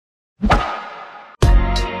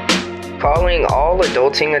Following all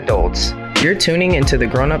adulting adults. You're tuning into the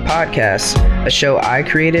Grown Up Podcast, a show I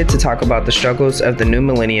created to talk about the struggles of the new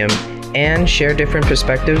millennium and share different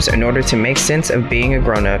perspectives in order to make sense of being a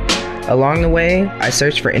grown-up. Along the way, I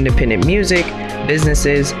search for independent music,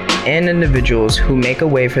 businesses, and individuals who make a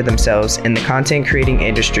way for themselves in the content creating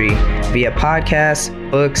industry via podcasts,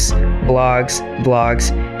 books, blogs,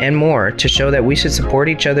 vlogs, and more to show that we should support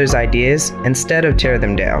each other's ideas instead of tear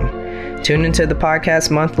them down. Tune into the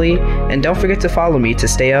podcast monthly, and don't forget to follow me to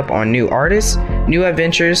stay up on new artists, new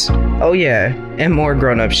adventures, oh yeah, and more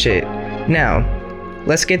grown-up shit. Now,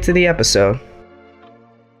 let's get to the episode.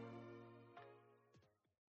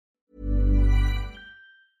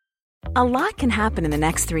 A lot can happen in the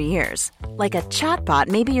next 3 years. Like a chatbot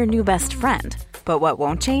may be your new best friend. But what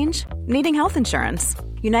won't change? Needing health insurance.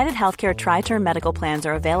 United Healthcare Tri-Term Medical Plans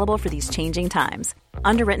are available for these changing times.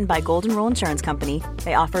 Underwritten by Golden Rule Insurance Company,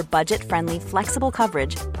 they offer budget-friendly, flexible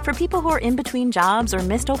coverage for people who are in between jobs or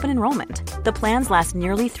missed open enrollment. The plans last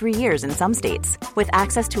nearly 3 years in some states, with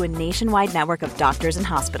access to a nationwide network of doctors and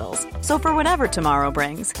hospitals. So for whatever tomorrow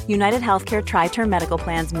brings, United Healthcare Tri-Term Medical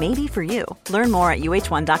Plans may be for you. Learn more at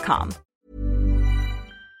uh1.com.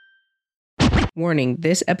 Warning,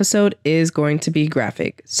 this episode is going to be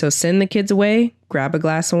graphic, so send the kids away, grab a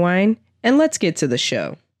glass of wine, and let's get to the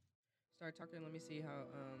show. Start talking, let me see how it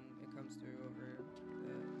comes through over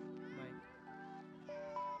the mic.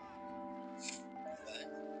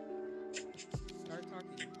 Start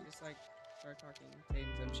talking, just like start talking, saying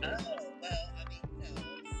some shit. Oh, well, I mean, no,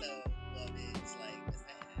 so, well, it's like, what's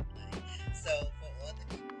that, like, so, for all the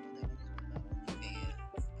people that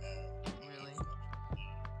want to know OnlyFans, Really?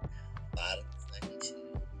 bottoms,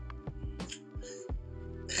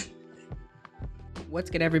 What's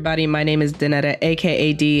good, everybody? My name is Danetta,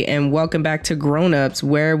 aka D, and welcome back to Grown Ups,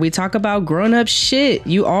 where we talk about grown up shit.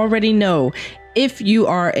 You already know. If you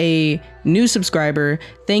are a new subscriber,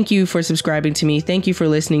 thank you for subscribing to me. Thank you for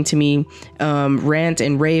listening to me rant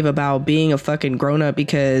and rave about being a fucking grown up,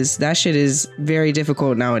 because that shit is very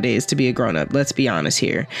difficult nowadays to be a grown up. Let's be honest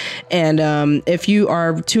here. And if you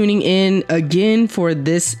are tuning in again for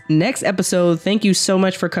this next episode, thank you so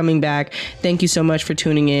much for coming back. Thank you so much for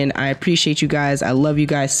tuning in. I appreciate you guys. I love you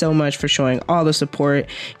guys so much for showing all the support,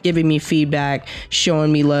 giving me feedback,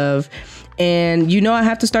 showing me love. And you know I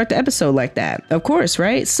have to start the episode like that, of course,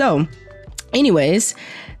 right? So anyways,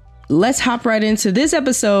 let's hop right into this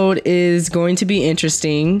episode. Is going to be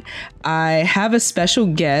interesting. I have a special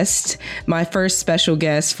guest, my first special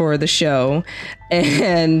guest for the show.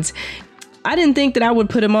 And I didn't think that I would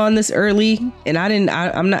put him on this early, and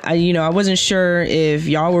I wasn't sure if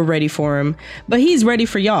y'all were ready for him, but he's ready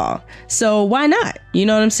for y'all. So why not? You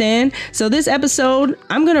know what I'm saying? So this episode,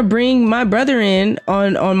 I'm going to bring my brother in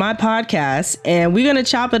on my podcast, and we're going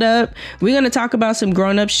to chop it up. We're going to talk about some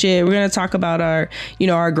grown up shit. We're going to talk about our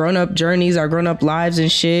grown up journeys, our grown up lives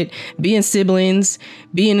and shit, being siblings,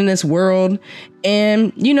 being in this world.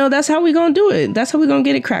 And, that's how we going to do it. That's how we going to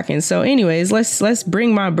get it cracking. So anyways, let's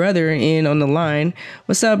bring my brother in on the line.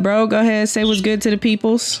 What's up, bro? Go ahead. Say what's good to the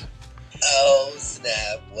peoples. Oh,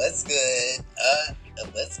 snap. What's good?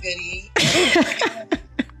 What's goody?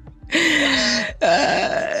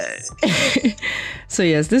 So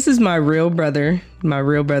yes, this is my real brother.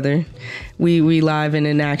 We live and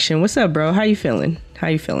in action. What's up, bro? How you feeling? Good.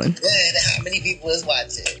 How many people is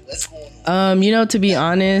watching? What's going on? To be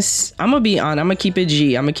honest, I'm gonna keep it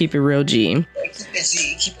G. I'm gonna keep it real G. Keep it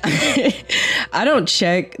G. I don't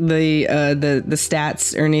check the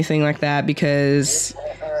stats or anything like that, because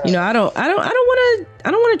I don't want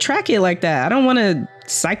to track it like that. I don't want to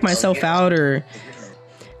psych myself out, or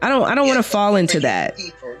I don't want to fall into that.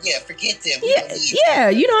 Yeah, forget them. Yeah.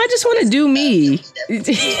 I just want to do me.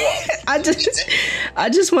 I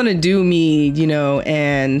just want to do me,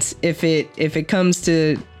 and if it comes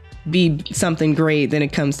to be something great, then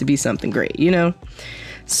it comes to be something great,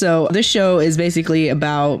 So this show is basically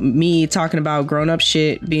about me talking about grown up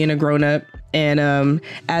shit, being a grown up, and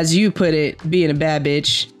as you put it, being a bad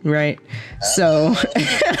bitch, right? So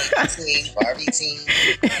Barbie team.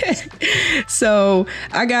 So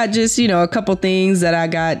I got just a couple things that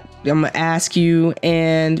I'm gonna ask you,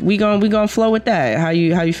 and we gonna flow with that. How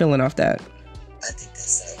you feeling off that? I think that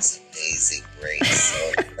sounds amazing. Great.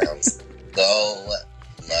 So sounds so lovely.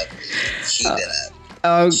 Keep it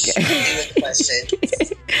up. Okay.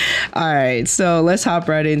 Questions. All right, so let's hop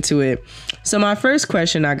right into it. So my first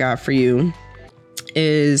question I got for you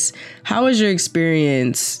is, how was your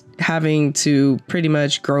experience having to pretty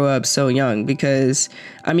much grow up so young? Because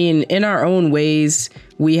in our own ways,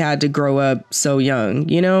 we had to grow up so young,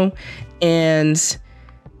 and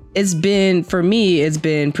it's been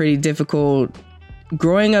pretty difficult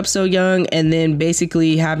growing up so young and then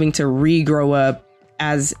basically having to regrow up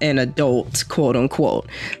as an adult, quote unquote.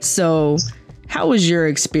 So how was your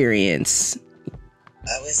experience?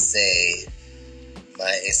 I would say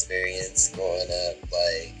my experience growing up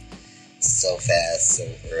like so fast, so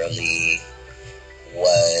early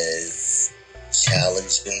was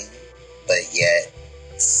challenging, but yet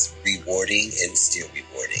rewarding and still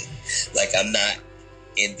rewarding. Like I'm not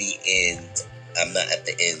at the ends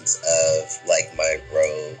of like my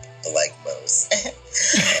road like most.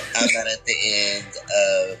 I'm not at the end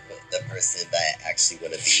of the person that I actually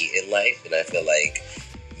want to be in life, and I feel like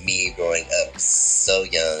me growing up so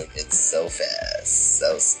young and so fast,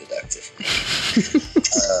 so seductively,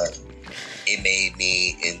 it made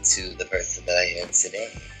me into the person that I am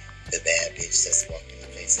today. The bad bitch that's walking the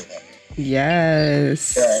face of earth.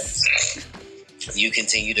 Yes. But you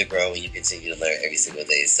continue to grow and you continue to learn every single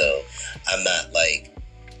day. So I'm not like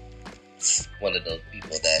one of those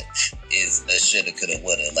people that is a shoulda, coulda,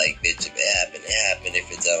 woulda. Like, bitch, if it happened, it happened. If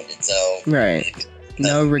it don't, it don't. Right.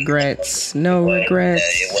 No regrets. No regrets.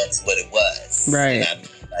 It was what it was. Right. And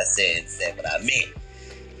I said what I meant.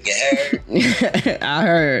 You heard? I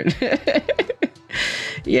heard.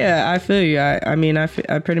 Yeah, I feel you. I mean, I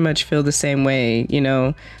pretty much feel the same way. You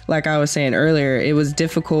know, like I was saying earlier, it was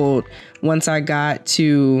difficult once I got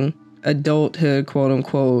to adulthood, quote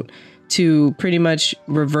unquote, to pretty much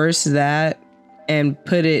reverse that and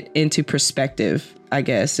put it into perspective, I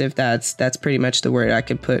guess, if that's pretty much the word I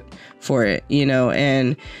could put for it, you know.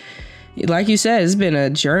 And like you said, it's been a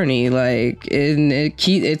journey, like, and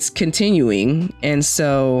it's continuing. And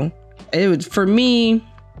so it was, for me,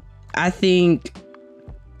 I think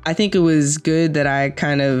it was good that I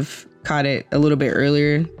kind of caught it a little bit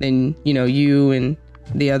earlier than, you know, you and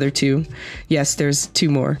the other two. Yes, there's two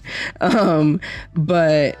more.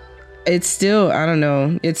 But it's still, I don't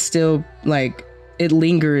know, it's still like, it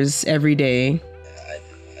lingers every day.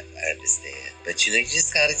 I understand. But you know, you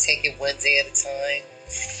just gotta take it one day at a time.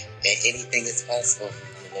 And anything is possible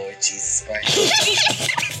with the Lord Jesus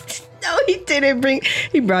Christ. No,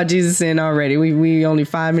 he brought Jesus in already. We only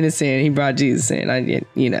 5 minutes in, he brought Jesus in. Hey.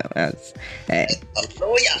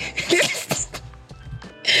 Hallelujah. You just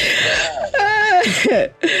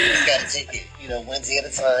gotta take it, you know, one day at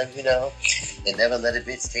a time, you know, and never let a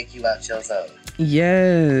bitch take you out your zone.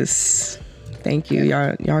 Yes. Thank you.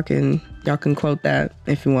 Y'all can quote that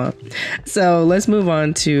if you want. So let's move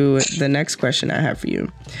on to the next question I have for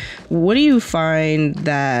you. What do you find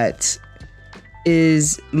that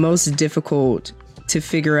is most difficult to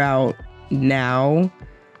figure out now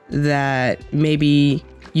that maybe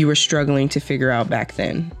you were struggling to figure out back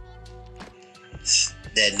then?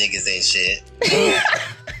 That niggas ain't shit.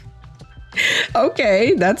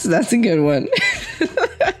 Okay, that's a good one.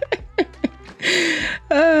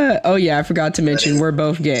 Oh yeah, I forgot to mention we're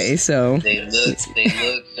both gay, so they looks and they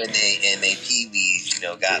peewees, you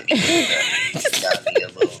know, got me a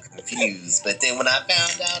little confused. But then when I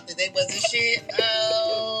found out that they wasn't shit,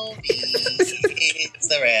 oh,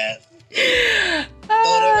 it's a wrap. So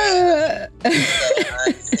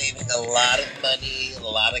I'm saving a lot of money, a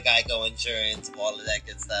lot of Geico insurance, all of that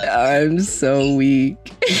good stuff. I'm so weak.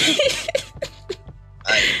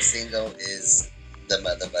 I am single is the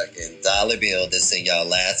motherfucking dollar bill that's in y'all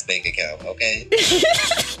last bank account, okay?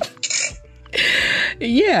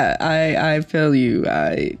 Yeah, I feel you.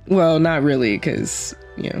 Well, not really, because,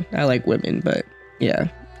 you know, I like women, but yeah,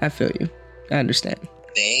 I feel you. I understand.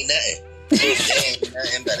 They ain't nothing. They ain't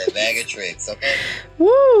nothing but a bag of tricks, okay?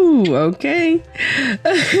 Woo, okay.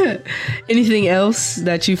 Anything else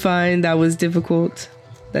that you find that was difficult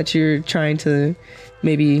that you're trying to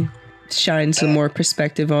maybe shine some more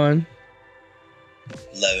perspective on?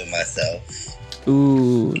 Loving myself.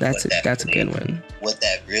 Ooh, that's a good one. What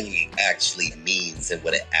that really actually means and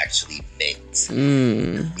what it actually meant for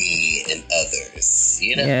me and others,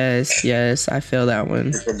 you know? Yes, I feel that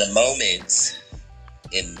one. From the moment,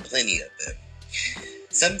 and plenty of them,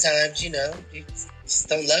 sometimes, you know, you just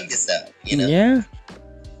don't love yourself, you know? Yeah.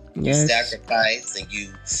 You sacrifice and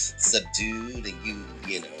you subdued and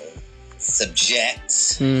you know,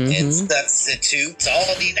 subject and substitute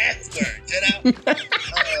all these words, you know,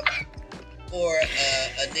 for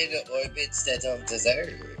a nigga or a bitch that don't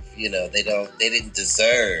deserve, you know, they didn't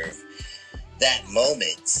deserve that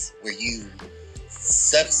moment where you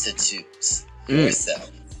substitute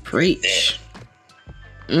yourself. Preach.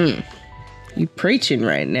 You preaching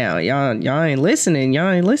right now. Y'all ain't listening.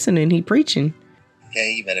 He preaching.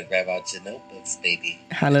 Okay, you better grab out your notebooks, baby.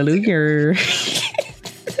 Hallelujah.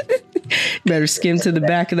 Better skim to the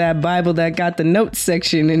back of that Bible that got the notes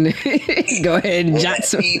section and go ahead and jot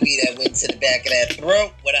some. That baby that went to the back of that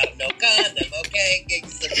throat without no condom, okay?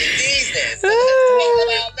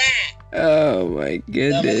 my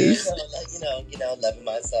goodness. Loving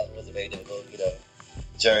myself was a very difficult,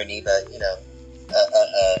 journey, but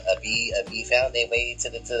a bee found their way to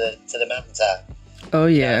the mountaintop. Oh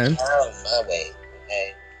yeah. I found my way.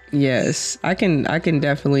 Okay. Yes, I can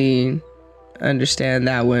definitely understand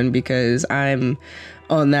that one because I'm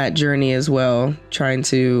on that journey as well, trying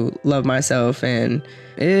to love myself, and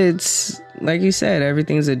it's like you said,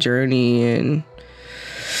 everything's a journey, and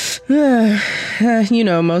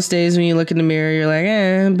most days when you look in the mirror, you're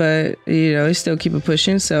like, but you still keep it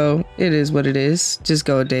pushing. So it is what it is. Just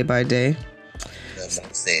go day by day.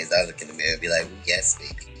 Most days I look in the mirror and be like, yes,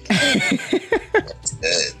 baby. That's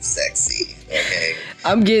good, sexy. Okay.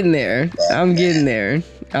 I'm getting there. I'm getting there.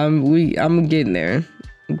 I'm getting there.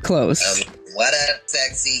 I'm close. What up,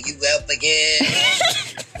 sexy? You up again?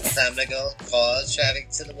 Time to go cause traffic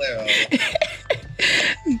to the world.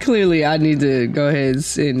 Clearly, I need to go ahead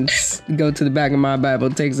and go to the back of my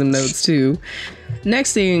Bible, take some notes too.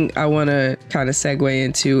 Next thing I want to kind of segue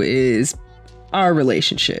into is our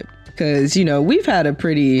relationship. Because, we've had a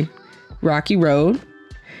pretty rocky road.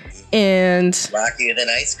 And rockier than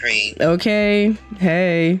ice cream. Okay.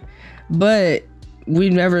 Hey. But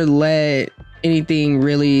we've never let anything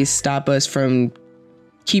really stop us from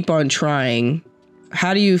keep on trying.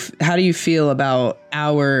 How do you feel about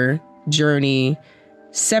our journey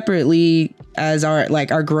separately as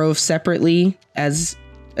our growth separately as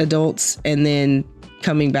adults, and then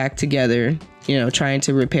coming back together, trying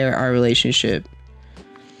to repair our relationship?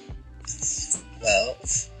 Well,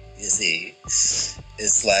 you see,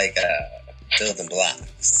 it's like building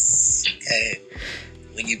blocks. Okay,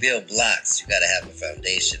 when you build blocks, you got to have a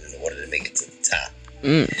foundation in order to make it to the top.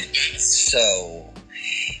 So,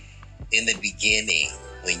 in the beginning,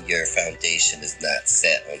 when your foundation is not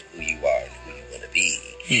set on who you are and who you want to be,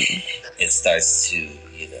 it starts to,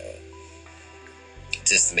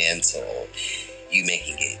 dismantle you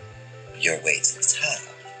making it your way to the top.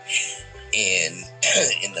 And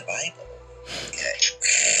in the Bible, okay,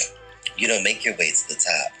 you don't make your way to the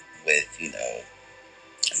top with,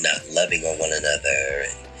 not loving on one another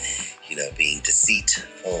and, being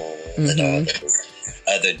deceitful and all those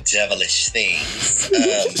other devilish things.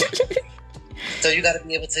 So you got to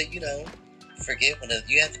be able to, forgive one another.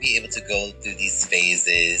 You have to be able to go through these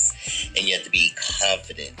phases, and you have to be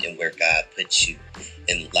confident in where God puts you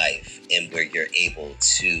in life and where you're able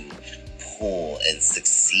to pull and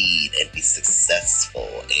succeed and be successful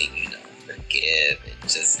and, forgive and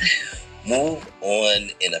just move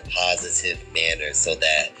on in a positive manner so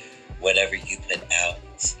that whatever you put out,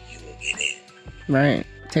 you will get in. Right.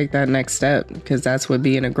 Take that next step, because that's what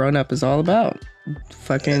being a grown-up is all about.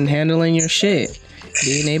 Fucking handling your shit.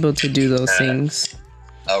 Being able to do those things.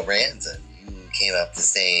 Oh, random. You came up the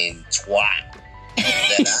same twat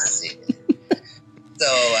that I did. So,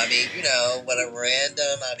 I mean, when I'm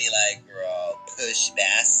random, I'll be like, girl, push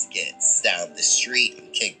baskets down the street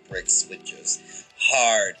and kick bricks with your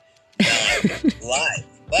hard life.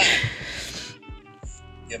 But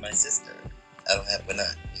you're my sister.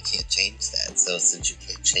 You can't change that. So since you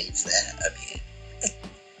can't change that,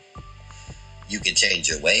 you can change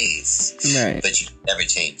your ways, right? But you can never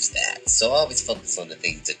change that. So always focus on the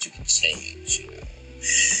things that you can change.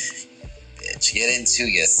 Bitch, get into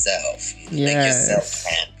yourself. Make yourself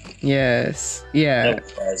happy. Yes. Yeah. No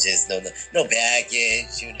grudges, no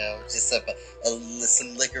baggage. Just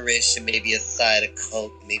some licorice and maybe a side of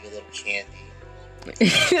Coke, maybe a little candy.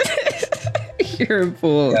 You're a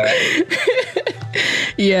fool. Right?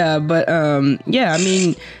 Yeah, but I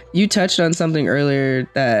mean, you touched on something earlier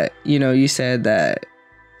that you said that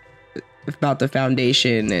about the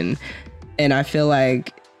foundation, and I feel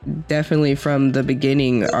like definitely from the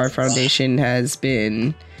beginning our foundation has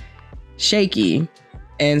been shaky,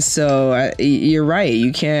 and so you're right.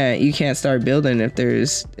 You can't start building if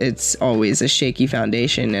it's always a shaky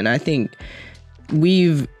foundation, and I think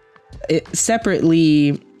we've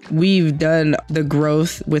done the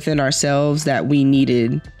growth within ourselves that we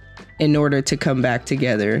needed in order to come back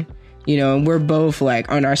together, and we're both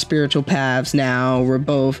on our spiritual paths now. We're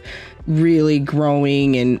both really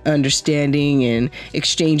growing and understanding and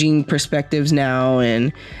exchanging perspectives now.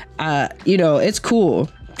 And, it's cool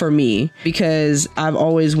for me because I've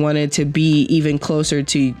always wanted to be even closer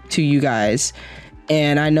to you guys.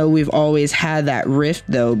 And I know we've always had that rift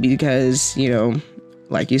though, because,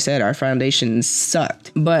 like you said, our foundation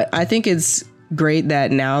sucked. But I think it's great that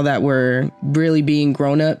now that we're really being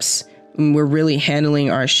grown-ups, we're really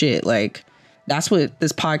handling our shit. That's what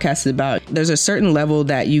this podcast is about. There's a certain level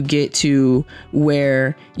that you get to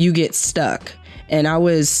where you get stuck and I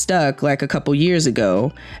was stuck like a couple years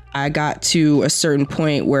ago. I got to a certain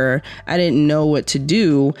point where I didn't know what to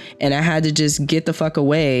do, and I had to just get the fuck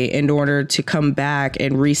away in order to come back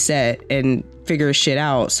and reset and figure shit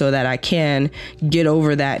out so that I can get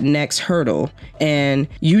over that next hurdle. And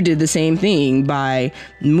you did the same thing by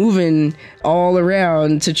moving all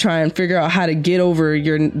around to try and figure out how to get over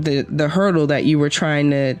the hurdle that you were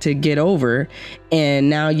trying to get over. And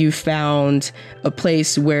now you found a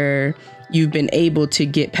place where you've been able to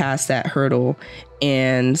get past that hurdle,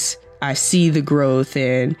 and I see the growth,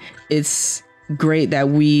 and it's great that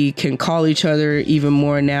we can call each other even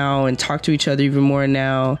more now and talk to each other even more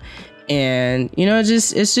now. And, you know,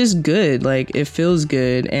 it's just good. Like, it feels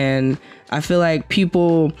good. And I feel like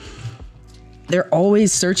people, they're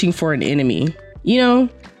always searching for an enemy, you know,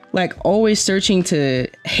 like always searching to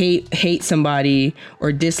hate somebody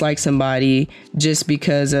or dislike somebody just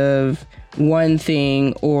because of one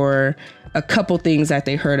thing or a couple things that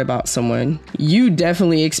they heard about someone. You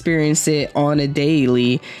definitely experience it on a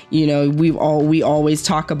daily. You know, we always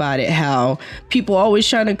talk about it, how people always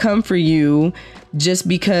trying to come for you just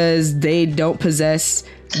because they don't possess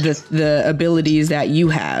the abilities that you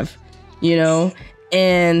have, you know?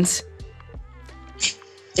 And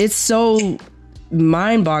it's so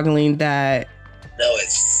mind-boggling that, no,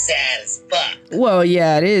 it's sad as fuck. Well,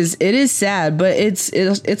 yeah, it is sad, but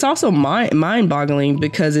it's also mind-boggling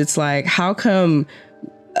because it's like, how come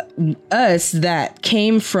us that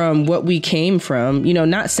came from what we came from, you know,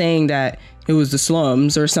 not saying that it was the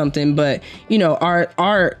slums or something, but, you know,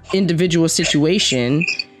 our individual situation,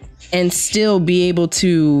 and still be able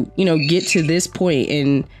to, you know, get to this point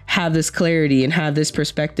and have this clarity and have this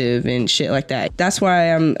perspective and shit like that. That's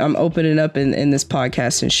why I'm opening up in this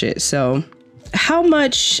podcast and shit. So how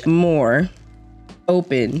much more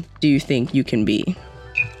open do you think you can be?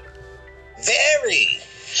 Very.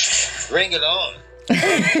 Bring it on.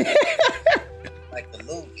 Like the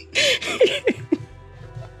movie.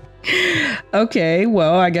 Okay,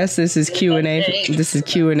 well, I guess this is Q&A. This is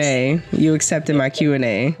Q&A. You accepted my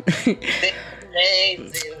Q&A.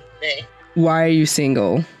 Why are you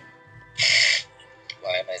single?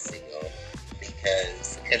 Why am I single?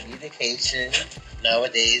 Because communication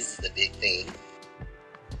nowadays is a big thing.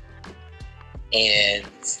 And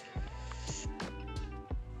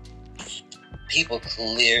people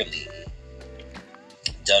clearly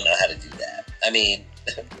don't know how to do that. I mean,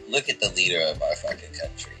 look at the leader of our fucking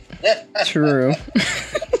country. True.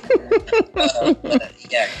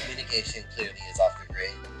 Yeah, communication clearly is off the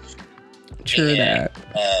grid. True and, that.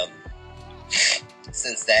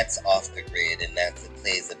 Since that's off the grid and that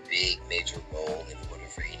plays a big major role in order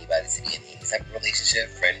for anybody to be in any type of relationship,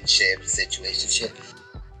 friendship, situationship,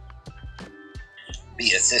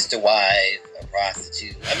 be a sister wife, a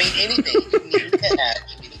prostitute, I mean anything, you need to have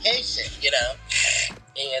communication, you know?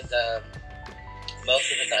 And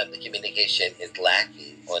most of the time the communication is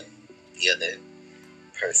lacking on the other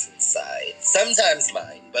person's side. Sometimes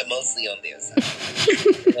mine, but mostly on their side.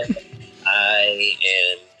 I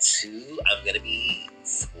am I'm going to be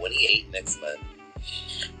 28 next month.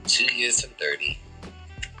 2 years from 30.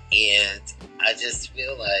 And I just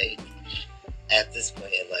feel like at this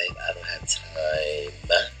point in life, I don't have time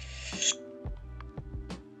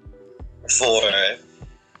for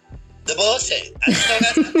the bullshit. I just don't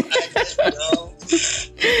have time. I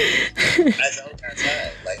don't have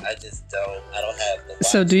time. Like, I don't have the...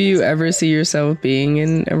 So do you ever see yourself being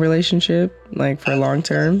in a relationship, like, for long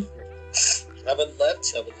term? I would love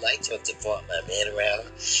to. I would like to follow my man around.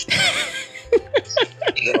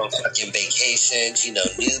 You go on fucking vacations, you know,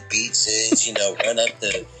 new beaches, you know, run up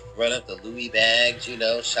the Louis bags, you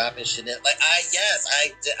know, shopping Chanel. Like, I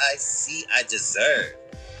deserve.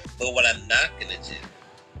 But what I'm not gonna do,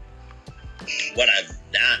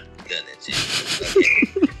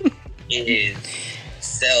 is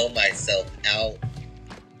sell myself out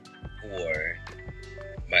for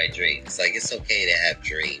my dreams. Like, it's okay to have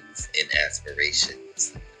dreams and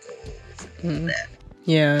aspirations, goals, and all that.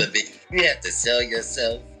 Yeah. But you have to sell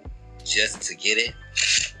yourself just to get it,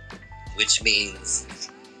 which means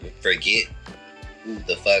forget who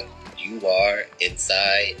the fuck you are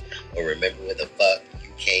inside, or remember where the fuck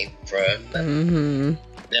you came from. Mm-hmm.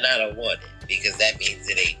 Then I don't want it, because that means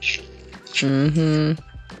it ain't true. Mm-hmm.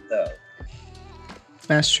 So.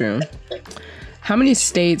 That's true. How many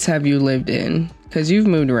states have you lived in? Because you've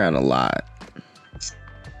moved around a lot.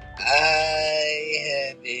 I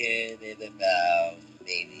have been in about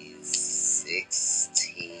maybe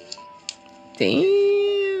 16.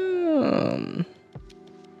 Damn.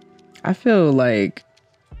 I feel like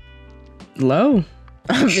low.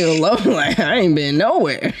 I feel low, like I ain't been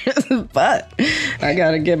nowhere. But I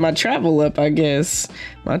gotta get my travel up, I guess.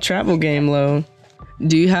 My travel game low.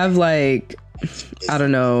 Do you have like, I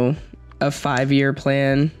don't know, a 5-year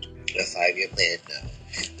plan? A 5-year plan? No,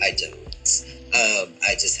 I don't.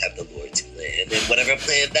 I just have the Lord's plan, and whatever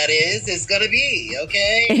plan that is gonna be,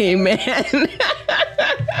 okay? Amen.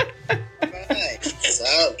 Right.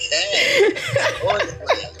 Okay. Lord's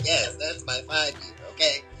plan. Yes, that's my 5-year,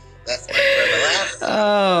 okay? That's my last.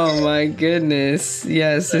 Oh my goodness.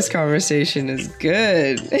 Yes, this conversation is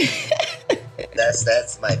good.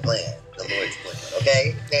 That's my plan. The Lord's plan,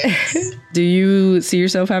 okay? Yes. Do you see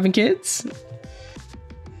yourself having kids?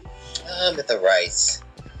 If the right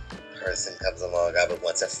person comes along, I would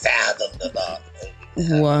want to fathom the thought.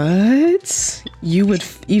 What? You would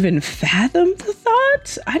even fathom the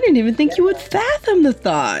thought? I didn't even think you would fathom the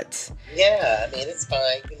thought. Yeah, I mean, it's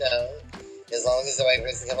fine, as long as the right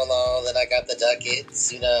person come along, then I got the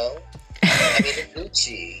ducats, I mean, it's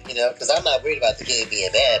Gucci, because I'm not worried about the kid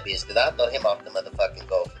being bad, bitch, because I'll throw him off the motherfucking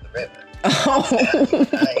Gulf of the River. Oh.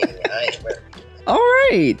 I ain't worried. All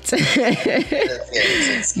right.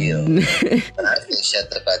 Skill. When I say shut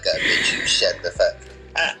the fuck up, bitch, you shut the fuck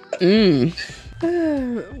up.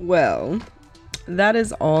 Well, that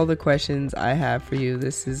is all the questions I have for you.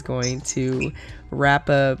 This is going to wrap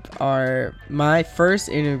up my first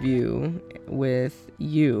interview with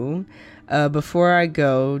you. Before I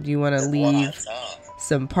go, do you want to leave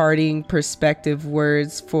some parting perspective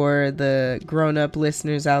words for the grown-up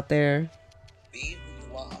listeners out there? Be who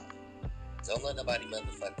you are. Don't let nobody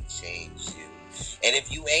motherfucking change you. And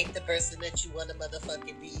if you ain't the person that you want to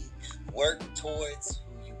motherfucking be, work towards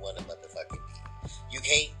who you want to motherfucking be. You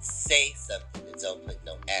can't say something and don't put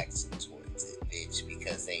no action towards it, bitch,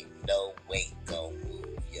 because ain't no weight gonna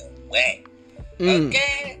move your way.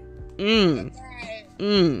 Okay? Okay? I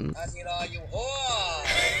need all your whores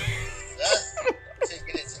to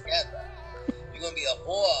get it together. You're gonna be a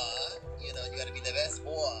whore, you gotta be the best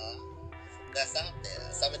whore that's out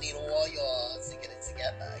there. So I'm gonna need all y'all to get it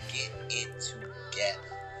together. Get it together.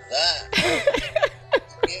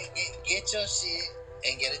 get your shit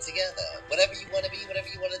and get it together. Whatever you wanna be, whatever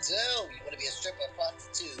you wanna do. You wanna be a stripper,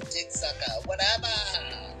 prostitute, dick sucker, whatever.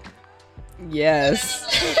 Yes.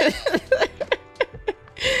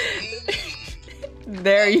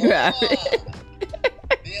 There you have it.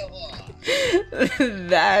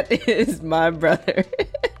 That is my brother,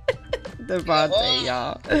 Devontae,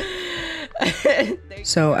 y'all.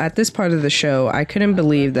 So at this part of the show, I couldn't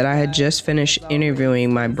believe that I had just finished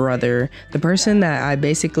interviewing my brother, the person that I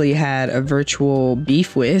basically had a virtual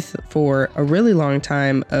beef with for a really long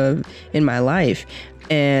time in my life.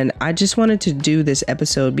 And I just wanted to do this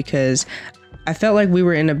episode because I felt like we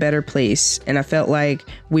were in a better place, and I felt like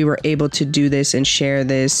we were able to do this and share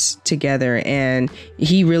this together, and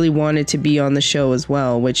he really wanted to be on the show as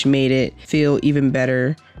well, which made it feel even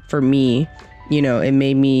better for me. It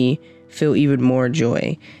made me feel even more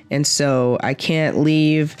joy. And so I can't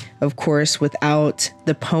leave, of course, without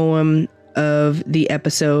the poem of the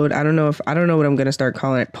episode. I don't know what I'm going to start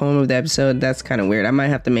calling it. Poem of the episode. That's kind of weird. I might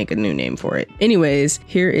have to make a new name for it. Anyways,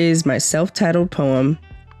 here is my self-titled poem,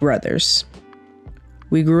 Brothers.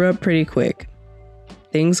 We grew up pretty quick.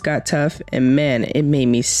 Things got tough, and man, it made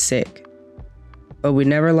me sick. But we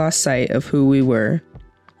never lost sight of who we were,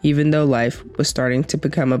 even though life was starting to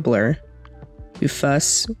become a blur. We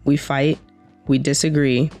fuss, we fight, we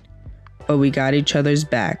disagree, but we got each other's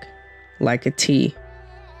back, like a T.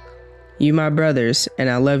 You my brothers, and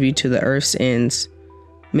I love you to the earth's ends.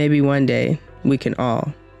 Maybe one day we can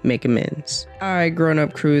all make amends. All right, grown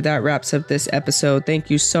up crew, that wraps up this episode. Thank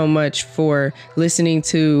you so much for listening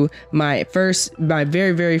to my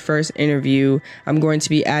very, very first interview. I'm going to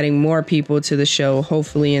be adding more people to the show,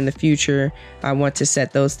 hopefully in the future. I want to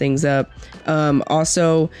set those things up.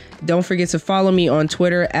 Also, don't forget to follow me on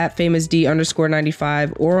Twitter at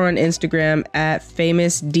famousd_95 or on Instagram at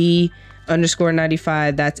famousd_95.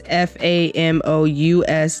 That's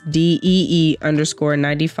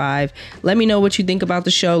FAMOUSDEE_95. Let me know what you think about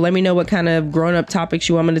the show. Let me know what kind of grown-up topics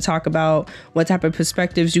you want me to talk about, what type of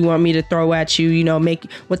perspectives you want me to throw at you,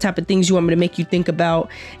 what type of things you want me to make you think about.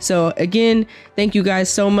 So again, thank you guys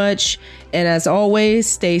so much. And as always,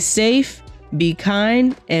 stay safe, be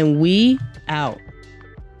kind, and we out.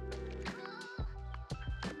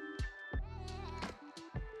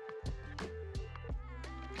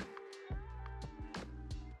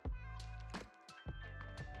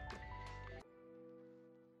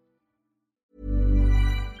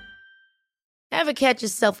 Ever catch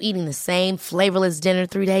yourself eating the same flavorless dinner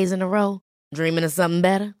 3 days in a row? Dreaming of something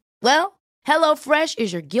better? Well, HelloFresh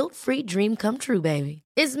is your guilt-free dream come true, baby.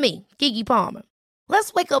 It's me, Keke Palmer.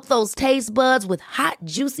 Let's wake up those taste buds with hot,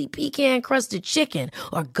 juicy pecan-crusted chicken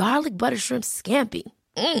or garlic butter shrimp scampi.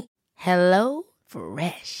 Hello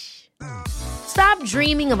Fresh. Stop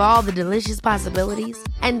dreaming of all the delicious possibilities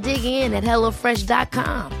and dig in at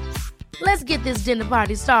HelloFresh.com. Let's get this dinner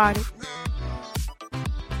party started.